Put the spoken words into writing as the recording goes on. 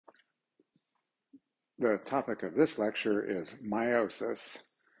The topic of this lecture is meiosis,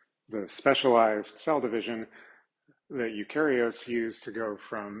 the specialized cell division that eukaryotes use to go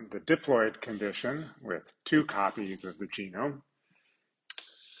from the diploid condition with 2 copies of the genome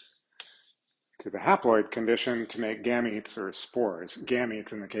to the haploid condition to make gametes or spores,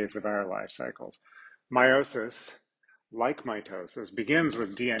 gametes in the case of our life cycles. Meiosis, like mitosis, begins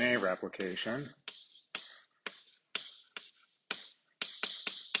with DNA replication.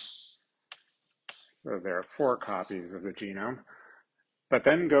 So there are 4 copies of the genome, but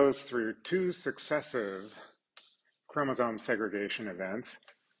then goes through 2 successive chromosome segregation events,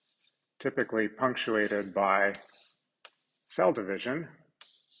 typically punctuated by cell division.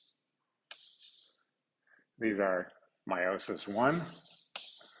 These are meiosis 1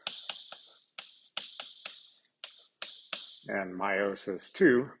 and meiosis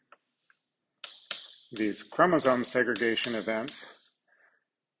 2. These chromosome segregation events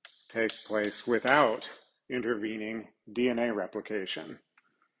take place without intervening DNA replication.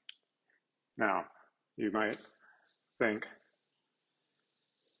 Now, you might think,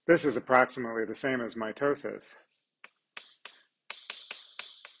 this is approximately the same as mitosis.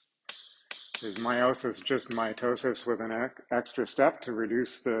 Is meiosis just mitosis with an extra step to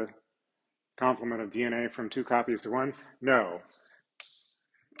reduce the complement of DNA from 2 copies to 1? No,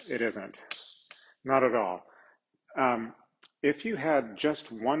 it isn't. Not at all. If you had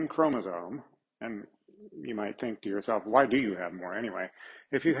just 1 chromosome, and you might think to yourself, why do you have more anyway?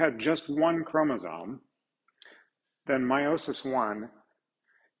 If you had just 1 chromosome, then meiosis 1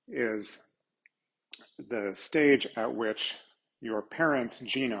 is the stage at which your parents'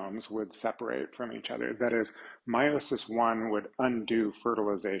 genomes would separate from each other. That is, meiosis 1 would undo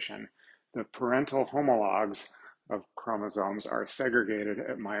fertilization. The parental homologs of chromosomes are segregated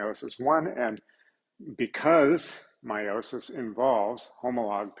at meiosis 1, and because meiosis involves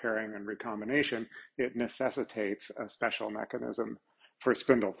homolog pairing and recombination, it necessitates a special mechanism for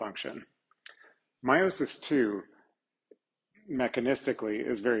spindle function. Meiosis 2 mechanistically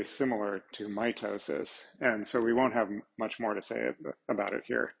is very similar to mitosis, and so we won't have much more to say about it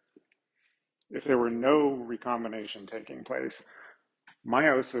here. If there were no recombination taking place,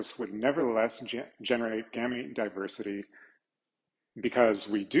 meiosis would nevertheless generate gamete diversity because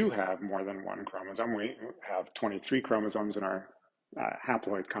we do have more than 1 chromosome. We have 23 chromosomes in our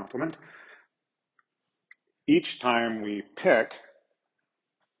haploid complement. Each time we pick,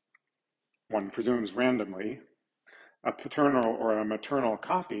 one presumes randomly, a paternal or a maternal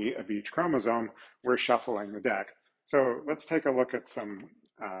copy of each chromosome, we're shuffling the deck. So let's take a look at some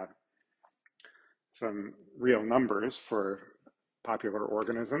real numbers for popular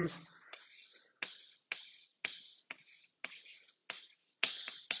organisms.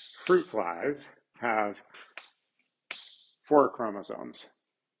 Fruit flies have 4 chromosomes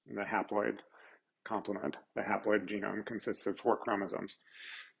in the haploid complement. The haploid genome consists of 4 chromosomes.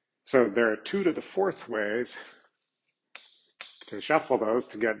 So there are 2 to the 4th ways to shuffle those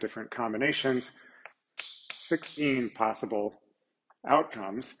to get different combinations, 16 possible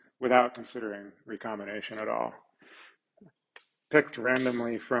outcomes without considering recombination at all. Picked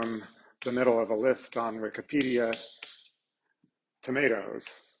randomly from the middle of a list on Wikipedia, tomatoes,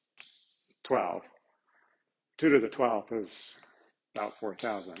 12. 2 to the 12th is about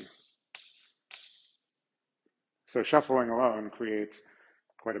 4,000. So shuffling alone creates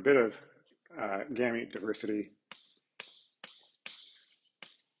quite a bit of gamete diversity.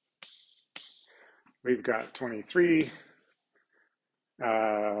 We've got 23,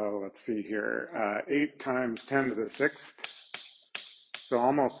 let's see here, 8 times 10 to the 6th, so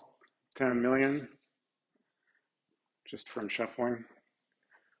almost 10 million just from shuffling.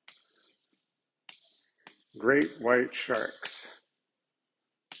 Great white sharks.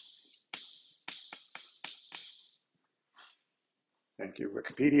 Thank you,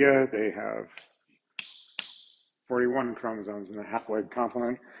 Wikipedia. They have 41 chromosomes in the haploid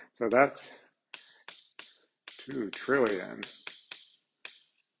complement, so that's 2 trillion.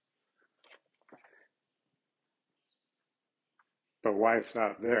 But why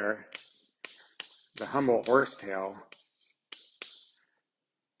stop there? The humble horsetail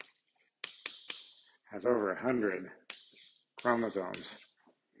has over 100 chromosomes.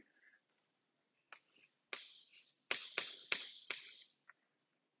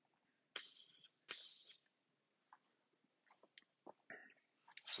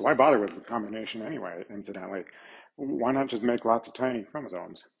 So why bother with recombination anyway, incidentally? Why not just make lots of tiny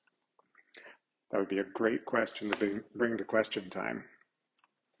chromosomes? That would be a great question to bring to question time.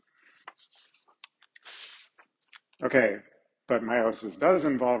 Okay, but meiosis does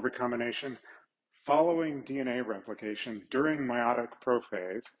involve recombination Following DNA replication during meiotic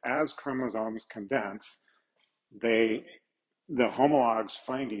prophase, as chromosomes condense, the homologs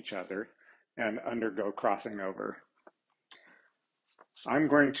find each other and undergo crossing over. I'm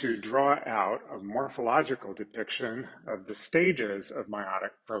going to draw out a morphological depiction of the stages of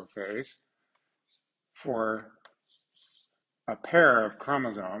meiotic prophase for a pair of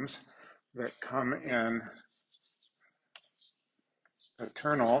chromosomes that come in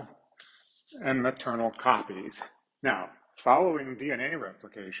paternal and maternal copies. Now, following DNA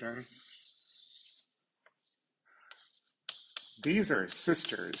replication, these are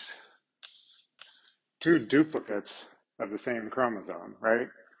sisters, two duplicates of the same chromosome, right?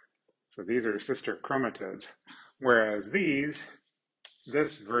 So these are sister chromatids. Whereas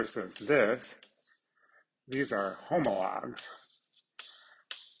this versus this, these are homologs.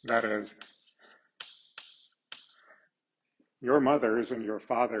 That is, your mother's and your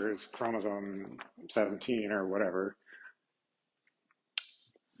father's chromosome 17 or whatever,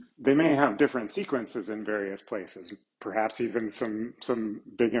 they may have different sequences in various places, perhaps even some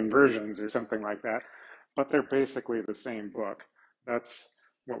big inversions or something like that, but they're basically the same book. That's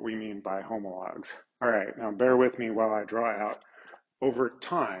what we mean by homologs. All right, now bear with me while I draw out over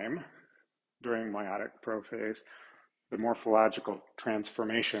time during meiotic prophase the morphological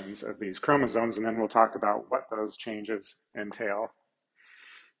transformations of these chromosomes, and then we'll talk about what those changes entail.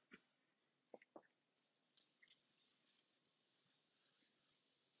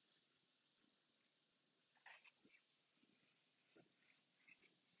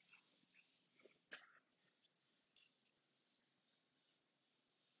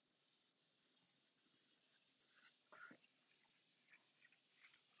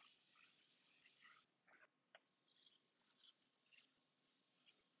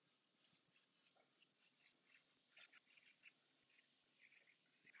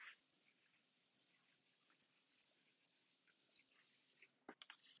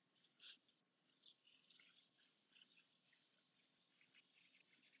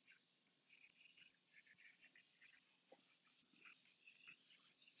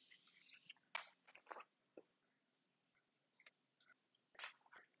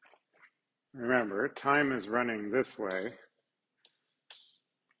 Remember, time is running this way.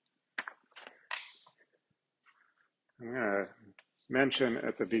 I'm going to mention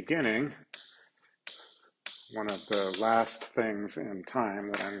at the beginning one of the last things in time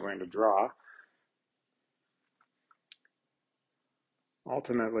that I'm going to draw.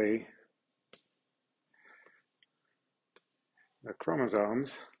 Ultimately, the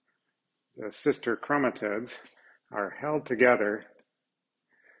chromosomes, the sister chromatids, are held together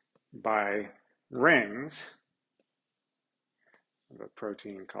by rings of a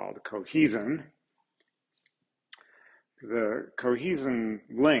protein called cohesin. The cohesin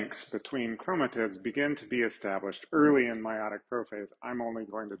links between chromatids begin to be established early in meiotic prophase. I'm only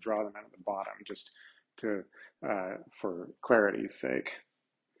going to draw them at the bottom just to for clarity's sake.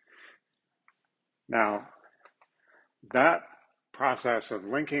 Now, that process of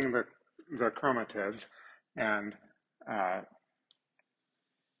linking the chromatids and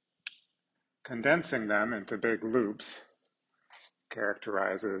condensing them into big loops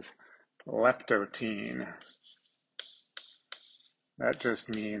characterizes leptotene. That just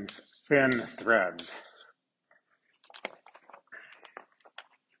means thin threads.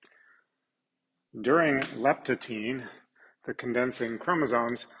 During leptotene, the condensing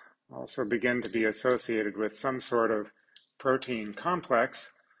chromosomes also begin to be associated with some sort of protein complex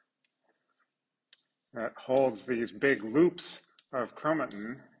that holds these big loops of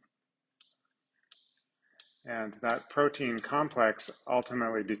chromatin, and that protein complex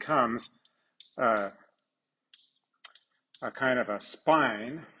ultimately becomes a kind of a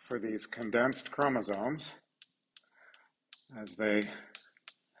spine for these condensed chromosomes as they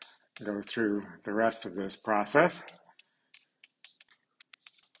go through the rest of this process.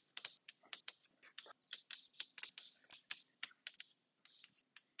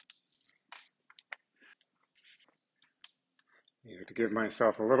 I have to give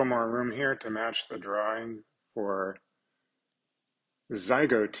myself a little more room here to match the drawing for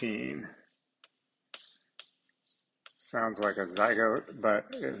zygotene. Sounds like a zygote, but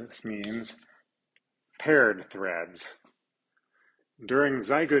this means paired threads. During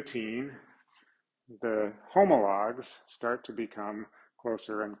zygotene, the homologs start to become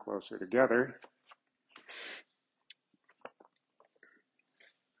closer and closer together.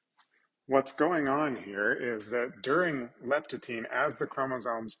 What's going on here is that during leptotene, as the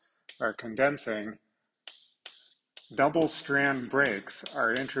chromosomes are condensing, double strand breaks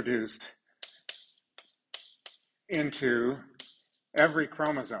are introduced into every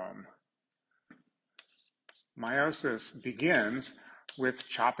chromosome. Meiosis begins with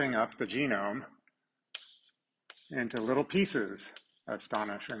chopping up the genome into little pieces,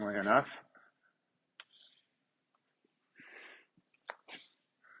 astonishingly enough.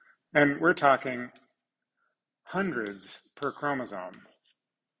 And we're talking hundreds per chromosome.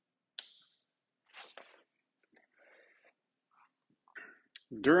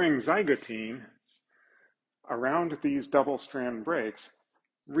 During zygotene, around these double-strand breaks,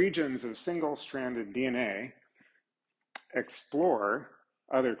 regions of single-stranded DNA explore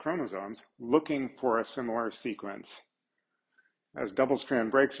other chromosomes looking for a similar sequence. As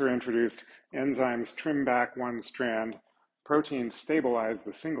double-strand breaks are introduced, enzymes trim back one strand, proteins stabilize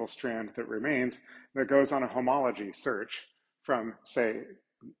the single strand that remains, that goes on a homology search from, say,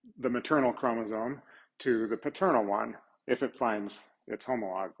 the maternal chromosome to the paternal one, if it finds its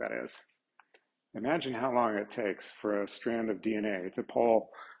homologue, that is. Imagine how long it takes for a strand of DNA to pull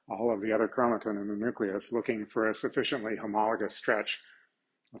all of the other chromatin in the nucleus looking for a sufficiently homologous stretch.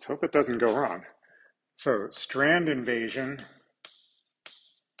 Let's hope it doesn't go wrong. So, strand invasion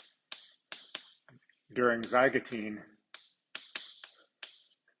during zygotene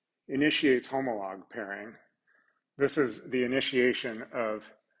initiates homologue pairing. This is the initiation of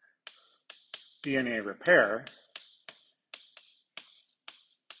DNA repair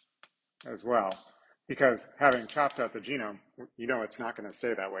as well, because having chopped out the genome, you know it's not going to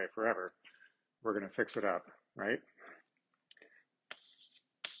stay that way forever. We're going to fix it up, right?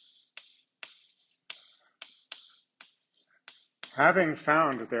 Having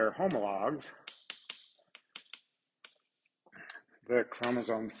found their homologues, the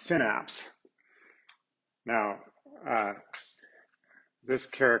chromosome synapse. Now, this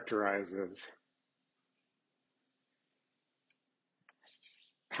characterizes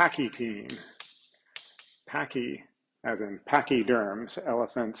pachytene. Pachy, as in pachyderms.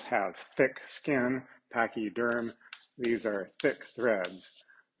 Elephants have thick skin, pachyderm. These are thick threads.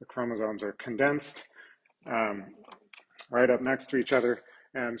 The chromosomes are condensed right up next to each other,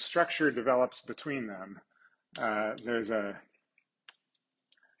 and structure develops between them. There's a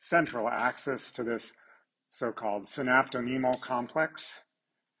central axis to this so-called synaptonemal complex,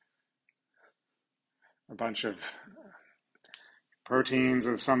 a bunch of proteins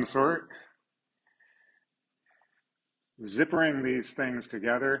of some sort, zippering these things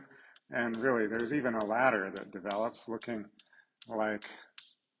together, and really there's even a ladder that develops looking like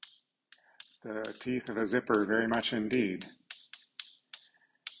the teeth of a zipper very much indeed.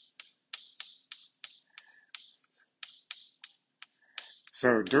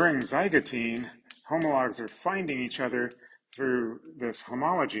 So during zygotene, homologues are finding each other through this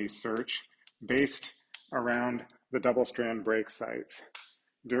homology search based around the double-strand break sites.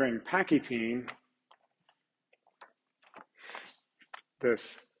 During pachytene,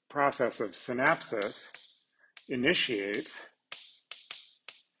 this process of synapsis initiates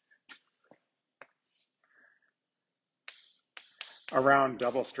around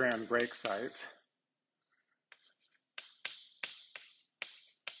double-strand break sites.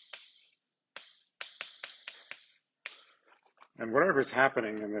 And whatever's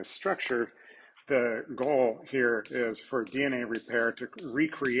happening in this structure, the goal here is for DNA repair to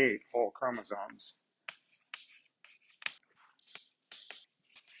recreate whole chromosomes.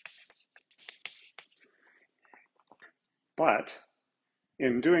 But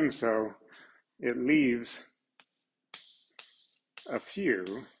in doing so, it leaves a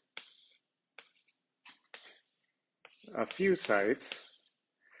few sites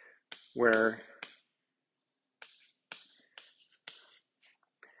where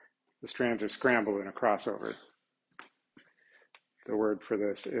the strands are scrambled in a crossover. The word for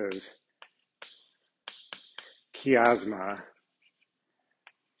this is chiasma,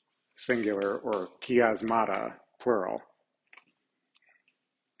 singular, or chiasmata, plural.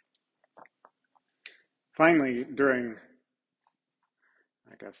 Finally, during,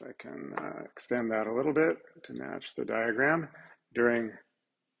 I guess I can extend that a little bit to match the diagram, during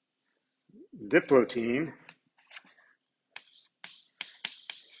diplotene,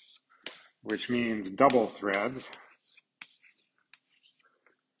 which means double threads,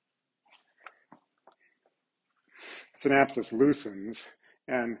 synapsis loosens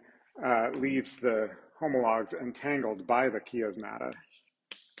and leaves the homologues entangled by the chiasmata.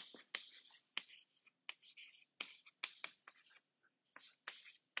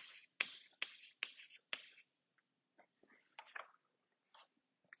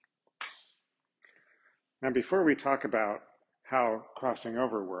 Now, before we talk about how crossing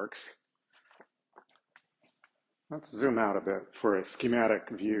over works, let's zoom out a bit for a schematic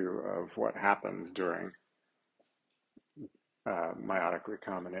view of what happens during meiotic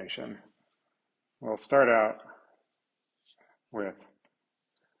recombination. We'll start out with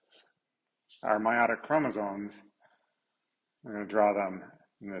our meiotic chromosomes. I'm going to draw them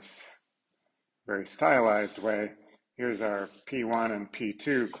in this very stylized way. Here's our P1 and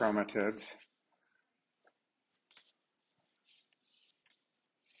P2 chromatids.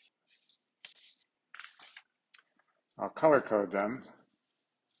 I'll color code them.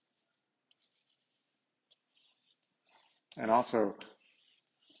 And also,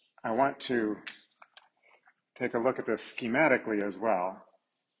 I want to take a look at this schematically as well.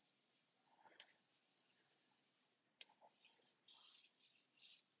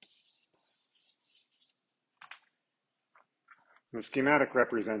 The schematic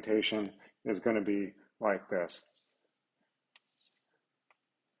representation is going to be like this.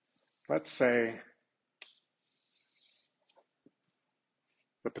 Let's say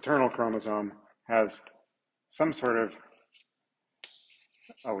the paternal chromosome has some sort of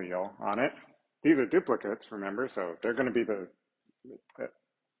allele on it. These are duplicates, remember, so they're going to be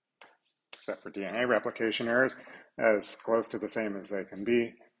except for DNA replication errors, as close to the same as they can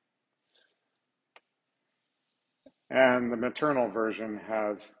be. And the maternal version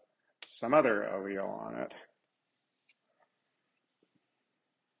has some other allele on it.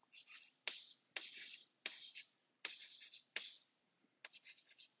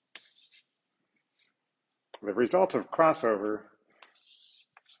 The result of crossover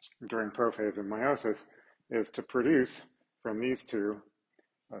during prophase of meiosis is to produce from these two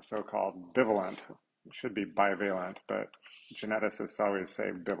a so-called bivalent. It should be bivalent, but geneticists always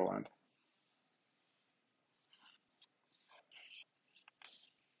say bivalent.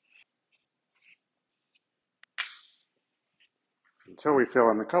 Until we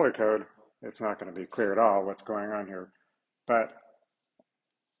fill in the color code, it's not going to be clear at all what's going on here. But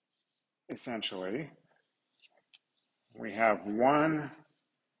essentially, we have one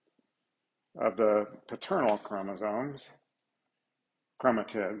of the paternal chromatids,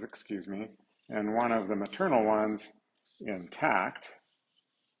 and one of the maternal ones intact.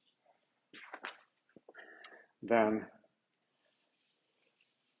 Then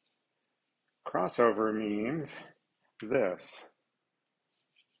crossover means this.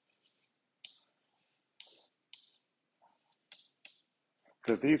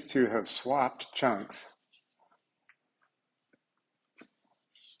 That these two have swapped chunks.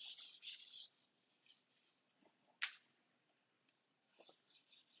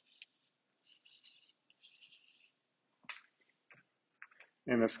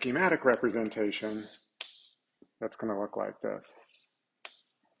 In the schematic representation, that's going to look like this.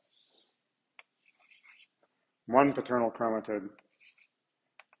 One paternal chromatid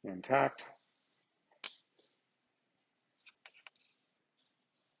intact.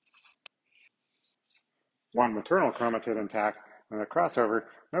 One maternal chromatid intact. And the crossover,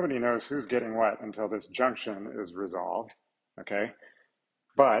 nobody knows who's getting what until this junction is resolved, okay?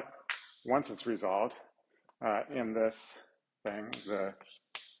 But once it's resolved, in this thing, the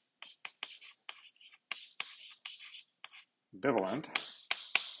bivalent,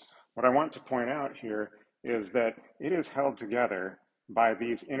 what I want to point out here is that it is held together by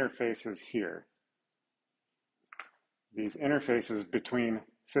these interfaces here. These interfaces between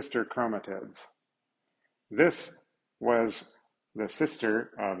sister chromatids. This was the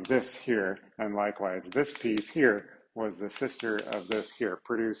sister of this here, and likewise this piece here was the sister of this here,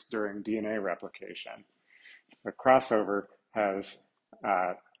 produced during DNA replication. The crossover has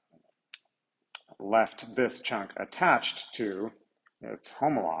left this chunk attached to its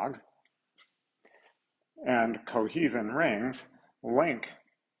homologue, and cohesin rings link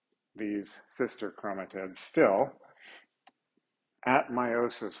these sister chromatids still. At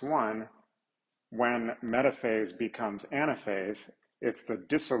meiosis 1, when metaphase becomes anaphase, it's the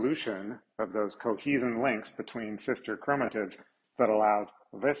dissolution of those cohesin links between sister chromatids that allows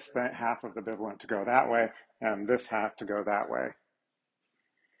this half of the bivalent to go that way and this half to go that way.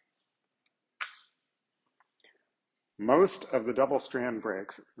 Most of the double strand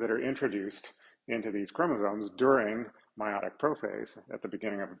breaks that are introduced into these chromosomes during meiotic prophase at the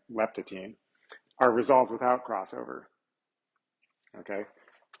beginning of leptotene are resolved without crossover. Okay?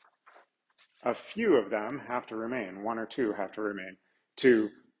 A few of them have to remain, one or two have to remain, to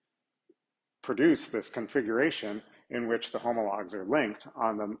produce this configuration in which the homologues are linked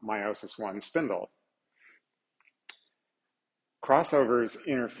on the meiosis 1 spindle. Crossovers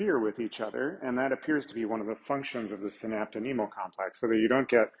interfere with each other, and that appears to be one of the functions of the synaptonemal complex, so that you don't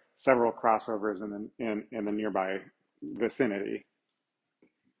get several crossovers in the nearby vicinity.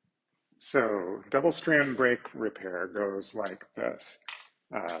 So double strand break repair goes like this.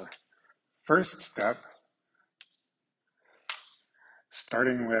 First step,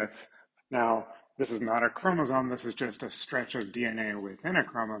 starting with, now This is not a chromosome, this is just a stretch of DNA within a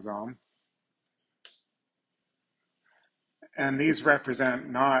chromosome. And these represent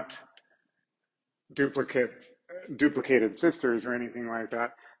not duplicated sisters or anything like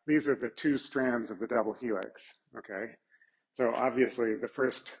that. These are the two strands of the double helix, okay? So obviously the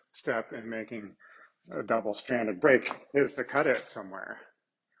first step in making a double-stranded break is to cut it somewhere.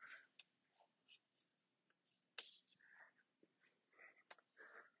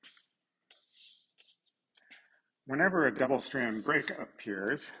 Whenever a double-strand break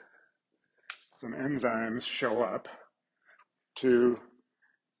appears, some enzymes show up to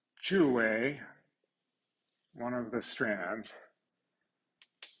chew away one of the strands.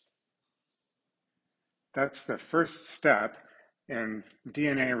 That's the first step in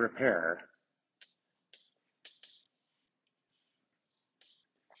DNA repair.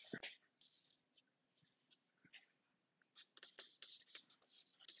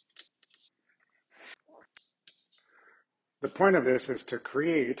 The point of this is to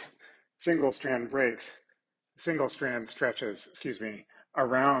create single-strand breaks, single-strand stretches,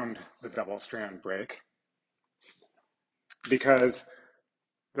 around the double-strand break, because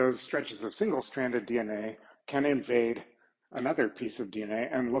those stretches of single-stranded DNA can invade another piece of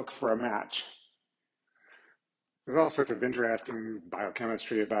DNA and look for a match. There's all sorts of interesting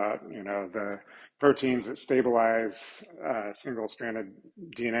biochemistry about, the proteins that stabilize single-stranded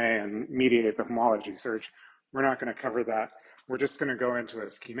DNA and mediate the homology search. We're not going to cover that. We're just going to go into a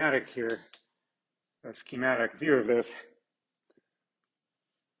schematic here, a schematic view of this.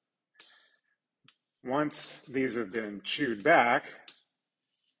 Once these have been chewed back,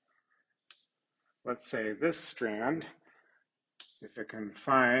 let's say this strand, if it can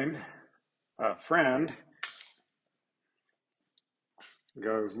find a friend,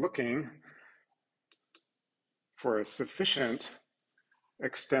 goes looking for a sufficient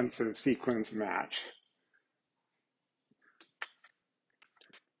extensive sequence match.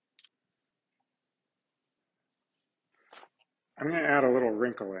 I'm going to add a little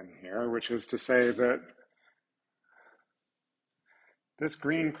wrinkle in here, which is to say that this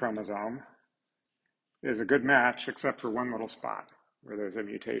green chromosome is a good match except for one little spot where there's a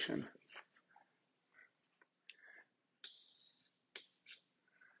mutation.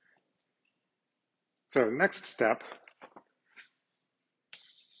 So next step,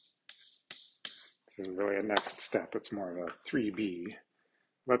 this isn't really a next step, it's more of a 3B.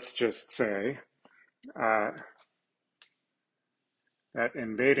 Let's just say that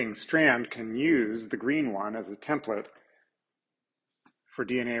invading strand can use the green one as a template for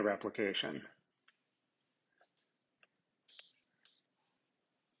DNA replication.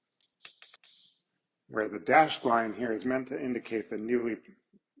 Where the dashed line here is meant to indicate the newly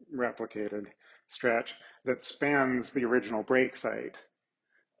replicated stretch that spans the original break site.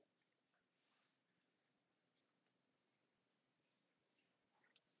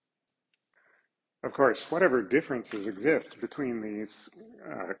 Of course, whatever differences exist between these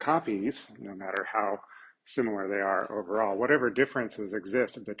copies, no matter how similar they are overall, whatever differences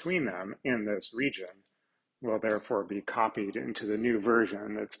exist between them in this region will therefore be copied into the new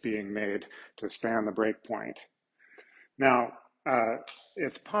version that's being made to span the breakpoint. Now,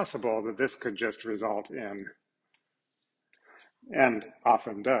 it's possible that this could just result in, and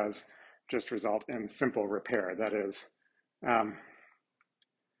often does, just result in simple repair. That is,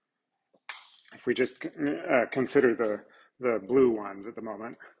 if we just consider the blue ones at the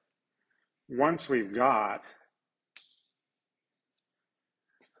moment, once we've got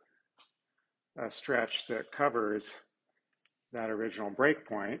a stretch that covers that original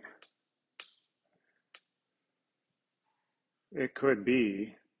breakpoint, it could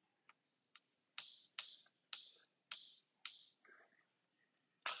be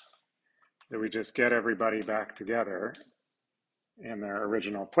that we just get everybody back together in their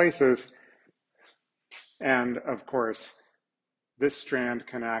original places. And of course, this strand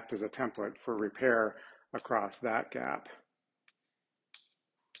can act as a template for repair across that gap,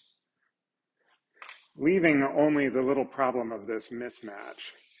 leaving only the little problem of this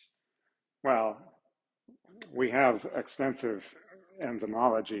mismatch. Well, we have extensive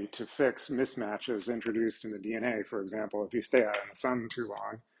enzymology to fix mismatches introduced in the DNA, for example, if you stay out in the sun too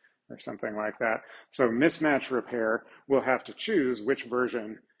long or something like that. So mismatch repair, we'll have to choose which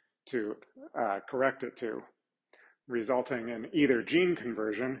version to correct it to, resulting in either gene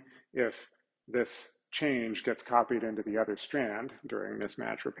conversion if this change gets copied into the other strand during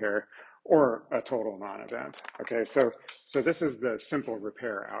mismatch repair, or a total non-event. Okay, so this is the simple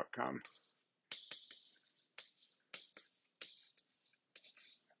repair outcome.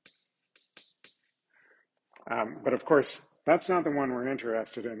 But of course, that's not the one we're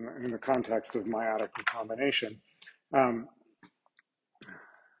interested in the context of meiotic recombination. So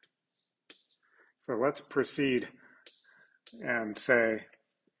let's proceed and say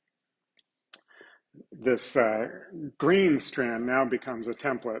this green strand now becomes a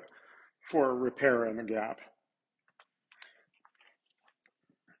template for repair in the gap.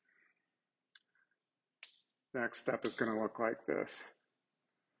 Next step is going to look like this.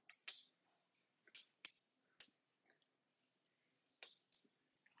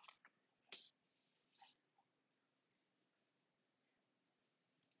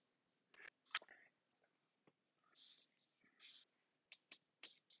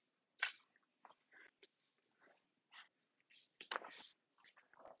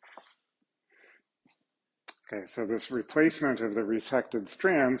 Okay, so this replacement of the resected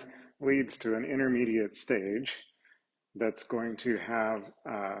strands leads to an intermediate stage that's going to have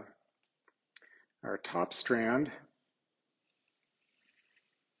our top strand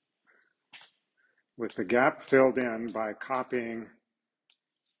with the gap filled in by copying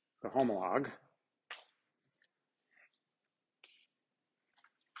the homolog.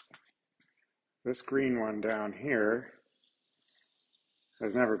 This green one down here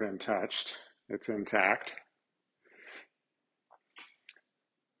has never been touched. It's intact.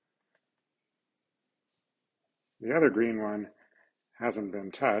 The other green one hasn't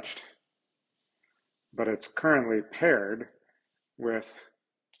been touched, but it's currently paired with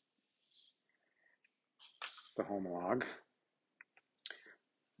the homolog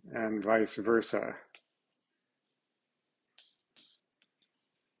and vice versa.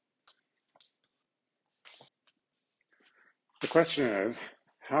 The question is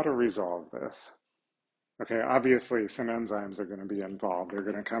how to resolve this. Okay, obviously some enzymes are going to be involved. They're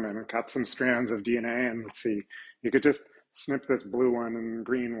going to come in and cut some strands of DNA, and let's see, you could just snip this blue one and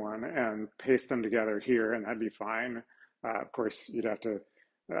green one and paste them together here, and that'd be fine. Of course, you'd have to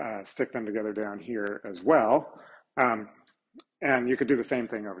stick them together down here as well. And you could do the same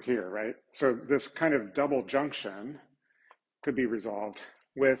thing over here, right? So this kind of double junction could be resolved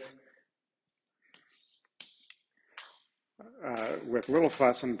with little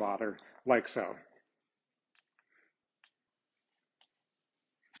fuss and bother, like so.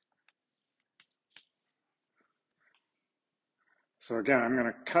 So again, I'm going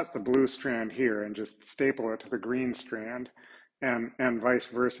to cut the blue strand here and just staple it to the green strand, and vice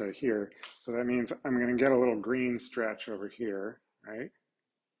versa here. So that means I'm going to get a little green stretch over here, right?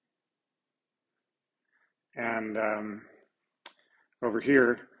 And over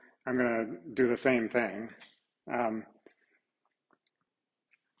here, I'm going to do the same thing.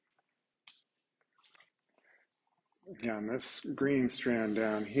 Again, this green strand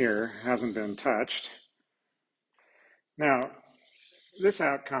down here hasn't been touched. Now, this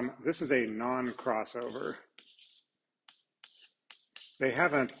outcome, this is a non-crossover. They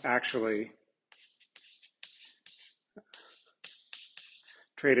haven't actually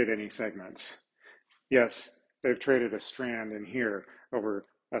traded any segments. Yes, they've traded a strand in here over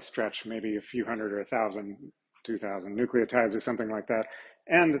a stretch, maybe a few hundred or 1,000, 2,000 nucleotides or something like that.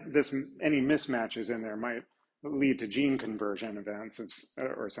 And any mismatches in there might lead to gene conversion events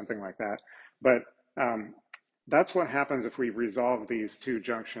or something like that. But that's what happens if we resolve these two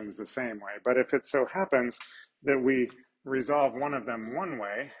junctions the same way. But if it so happens that we resolve one of them one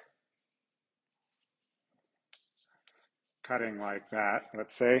way, cutting like that,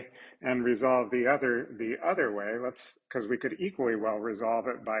 let's say, and resolve the other way, because we could equally well resolve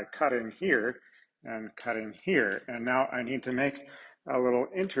it by cutting here and cutting here. And now I need to make a little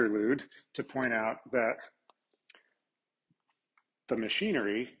interlude to point out that the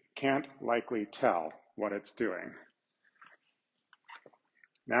machinery can't likely tell what it's doing.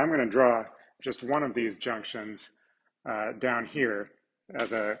 Now I'm going to draw just one of these junctions down here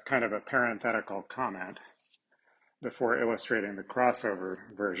as a kind of a parenthetical comment before illustrating the crossover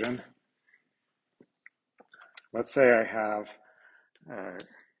version. Let's say I have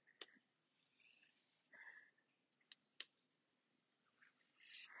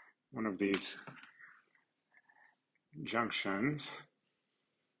one of these junctions.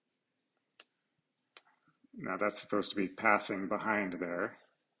 Now that's supposed to be passing behind there.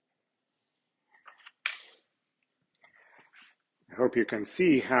 I hope you can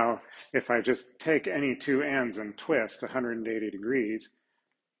see how if I just take any two ends and twist 180 degrees,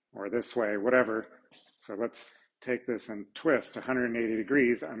 or this way, whatever. So let's take this and twist 180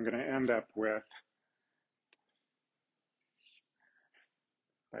 degrees. I'm going to end up with,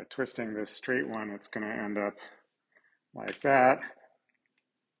 by twisting this straight one, it's going to end up like that.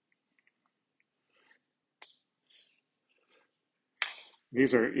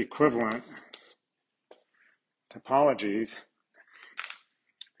 These are equivalent topologies,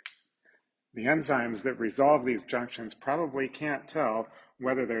 the enzymes that resolve these junctions probably can't tell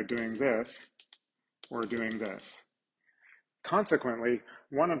whether they're doing this or doing this. Consequently,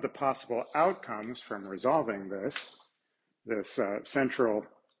 one of the possible outcomes from resolving this central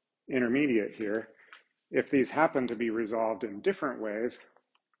intermediate here, if these happen to be resolved in different ways,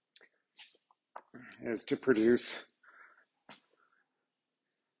 is to produce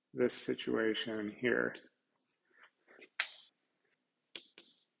this situation here.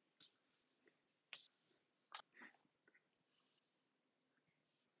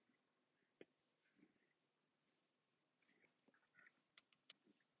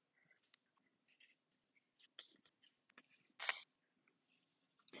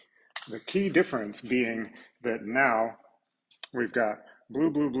 The key difference being that now we've got blue,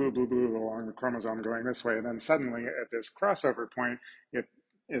 blue, blue, blue, blue along the chromosome going this way, and then suddenly at this crossover point, it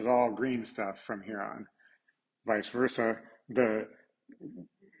is all green stuff from here on. Vice versa,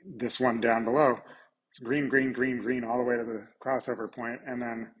 this one down below, it's green, green, green, green all the way to the crossover point, and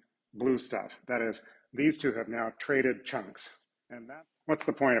then blue stuff. That is, these two have now traded chunks. And what's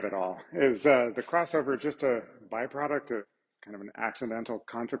the point of it all? Is the crossover just a byproduct, a kind of an accidental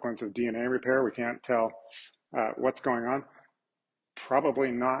consequence of DNA repair? We can't tell what's going on?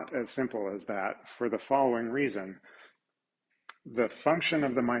 Probably not as simple as that, for the following reason. The function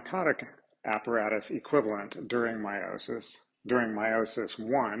of the mitotic apparatus equivalent during meiosis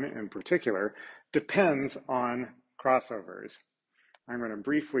 1 in particular, depends on crossovers. I'm going to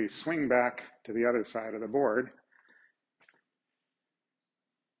briefly swing back to the other side of the board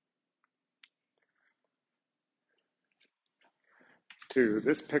to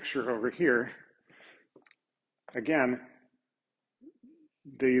this picture over here. Again,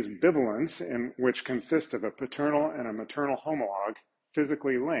 these bivalents, which consist of a paternal and a maternal homologue,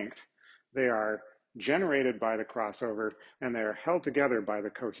 physically linked, they are generated by the crossover, and they are held together by the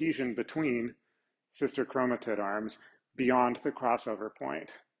cohesion between sister chromatid arms beyond the crossover point.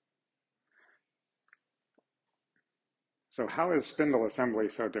 So how is spindle assembly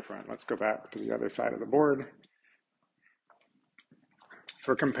so different? Let's go back to the other side of the board.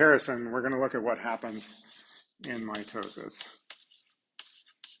 For comparison, we're going to look at what happens in mitosis.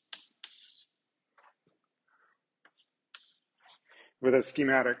 With a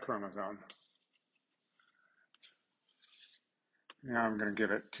schematic chromosome. Now I'm going to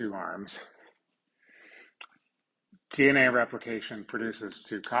give it 2 arms. DNA replication produces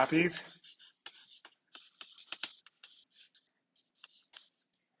 2 copies.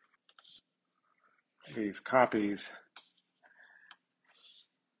 These copies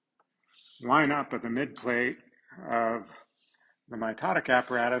line up at the midplate of the mitotic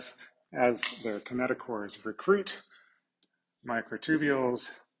apparatus as the kinetochores recruit microtubules.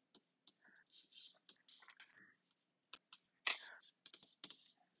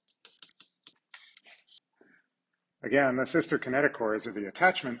 Again, the sister kinetochores are the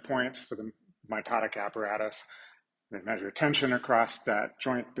attachment points for the mitotic apparatus. They measure tension across that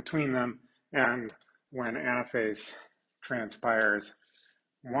joint between them, and when anaphase transpires,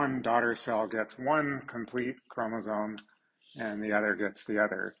 one daughter cell gets 1 complete chromosome and the other gets the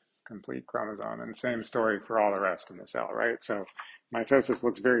other complete chromosome. And same story for all the rest of the cell, right? So mitosis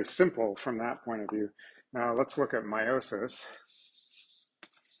looks very simple from that point of view. Now let's look at meiosis.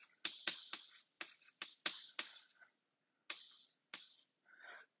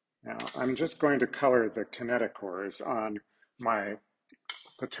 Now I'm just going to color the kinetochores on my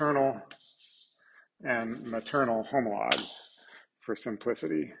paternal and maternal homologs for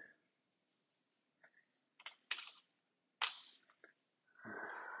simplicity.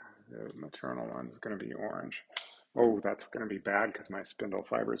 The maternal one is going to be orange. Oh, that's going to be bad because my spindle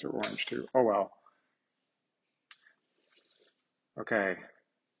fibers are orange too. Oh well. Okay.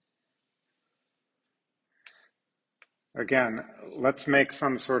 Again, let's make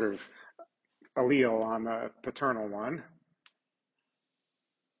some sort of allele on the paternal one.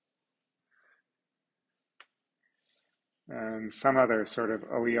 And some other sort of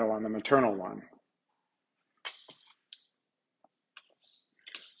allele on the maternal one.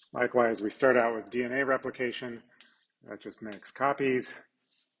 Likewise, we start out with DNA replication. That just makes copies.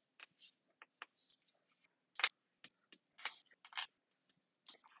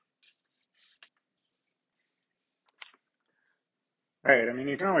 Right, I mean,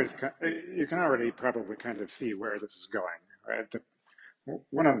 you can already probably kind of see where this is going, right?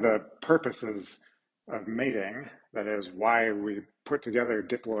 One of the purposes of mating, that is why we put together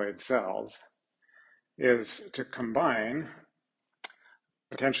diploid cells, is to combine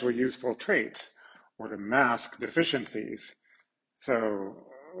potentially useful traits or to mask deficiencies. So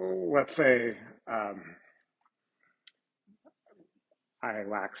let's say I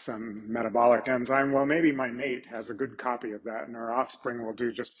lack some metabolic enzyme. Well, maybe my mate has a good copy of that and our offspring will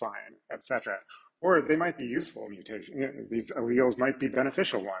do just fine, etc. Or they might be useful mutations. These alleles might be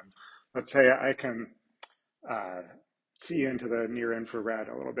beneficial ones. Let's say I can uh, see into the near infrared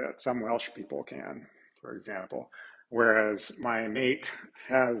a little bit. Some Welsh people can, for example, whereas my mate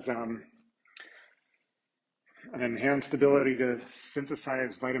has an enhanced ability to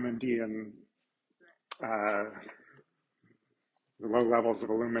synthesize vitamin D and uh, low levels of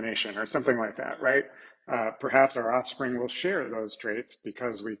illumination or something like that, right? Perhaps our offspring will share those traits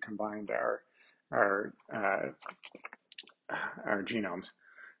because we combined our our genomes,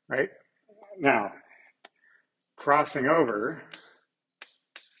 right? Now, crossing over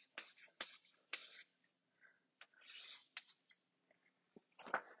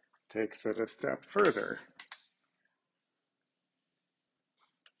takes it a step further.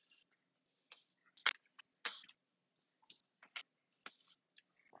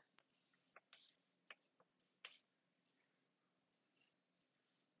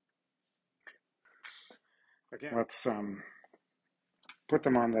 Again, let's put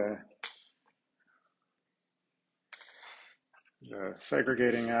them on the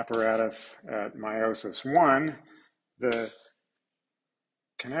segregating apparatus at meiosis 1. The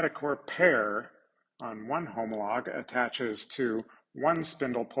kinetochore pair on one homolog attaches to one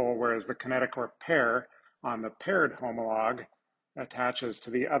spindle pole, whereas the kinetochore pair on the paired homolog attaches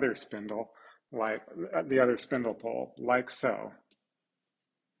to the other spindle, like the other spindle pole, like so.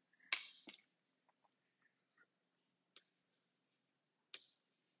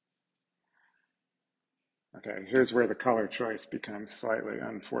 Okay, here's where the color choice becomes slightly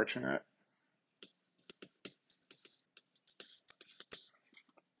unfortunate.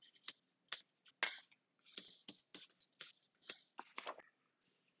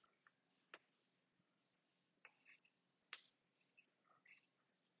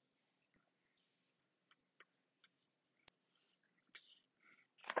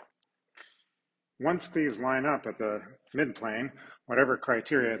 Once these line up at the midplane, whatever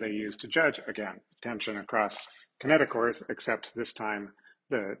criteria they use to judge, again, tension across kinetochores, except this time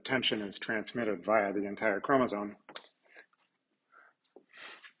the tension is transmitted via the entire chromosome.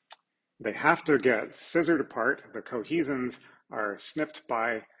 They have to get scissored apart. The cohesins are snipped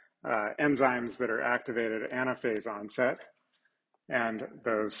by enzymes that are activated at anaphase onset, and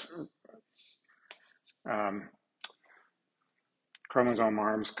those chromosome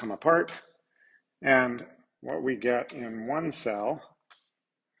arms come apart. And what we get in one cell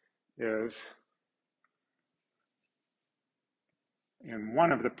is in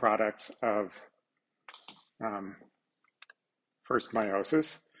one of the products of first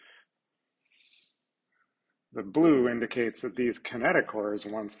meiosis. The blue indicates that these kinetochores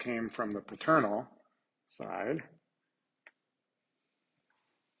once came from the paternal side.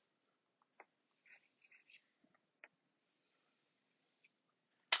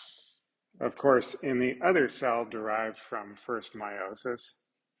 Of course, in the other cell derived from first meiosis,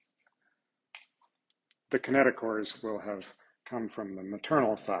 the kinetochores will have come from the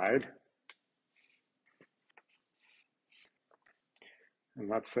maternal side. And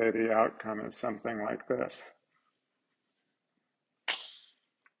let's say the outcome is something like this.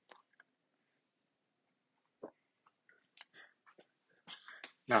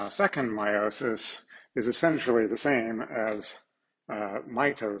 Now, second meiosis is essentially the same as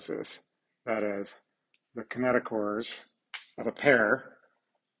mitosis. That is, the kinetochores of a pair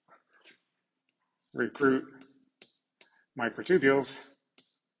recruit microtubules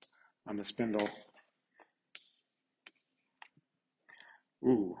on the spindle.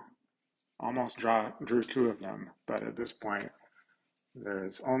 Ooh, almost drew two of them, but at this point,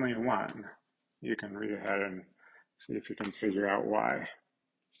 there's only one. You can read ahead and see if you can figure out why.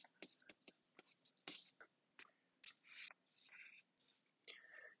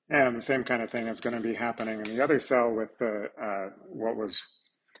 And the same kind of thing is going to be happening in the other cell with the what was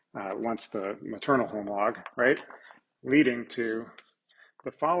once the maternal homolog, right? Leading to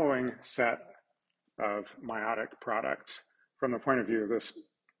the following set of meiotic products from the point of view of this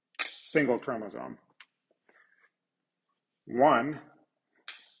single chromosome. One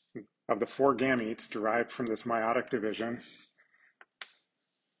of the four gametes derived from this meiotic division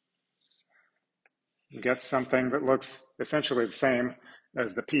gets something that looks essentially the same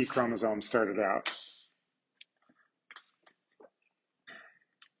as the P chromosome started out.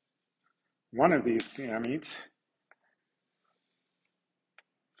 One of these gametes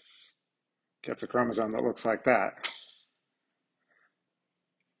gets a chromosome that looks like that.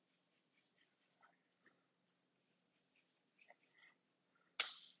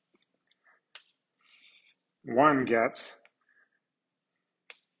 One gets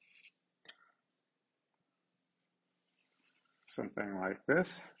something like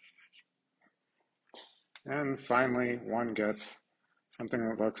this. And finally, one gets something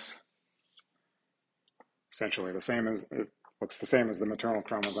that looks essentially the same as the maternal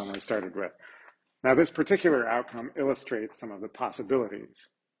chromosome we started with. Now, this particular outcome illustrates some of the possibilities.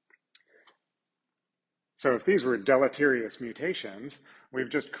 So if these were deleterious mutations, we've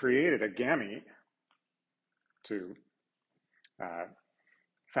just created a gamete to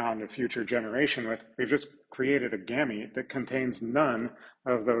found a future generation with. We've just created a gamete that contains none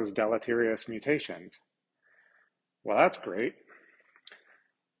of those deleterious mutations. Well, that's great.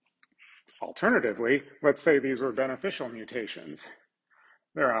 Alternatively, let's say these were beneficial mutations.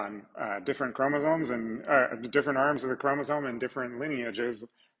 They're on different chromosomes and different arms of the chromosome and different lineages,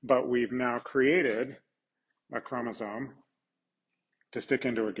 but we've now created a chromosome to stick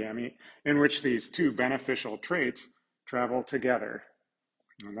into a gamete in which these two beneficial traits travel together.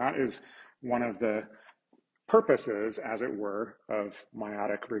 And that is one of the purposes, as it were, of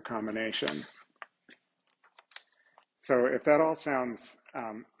meiotic recombination. So if that all sounds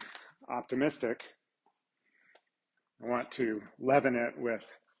optimistic, I want to leaven it with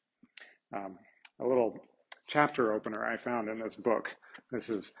a little chapter opener I found in this book. This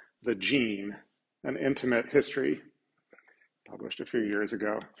is The Gene, An Intimate History, published a few years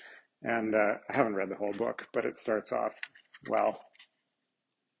ago. And I haven't read the whole book, but it starts off well.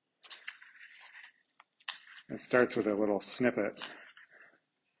 It starts with a little snippet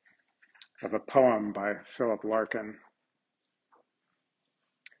of a poem by Philip Larkin.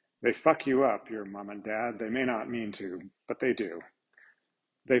 They fuck you up, your mom and dad. They may not mean to, but they do.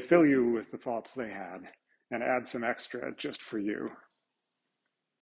 They fill you with the faults they had and add some extra just for you.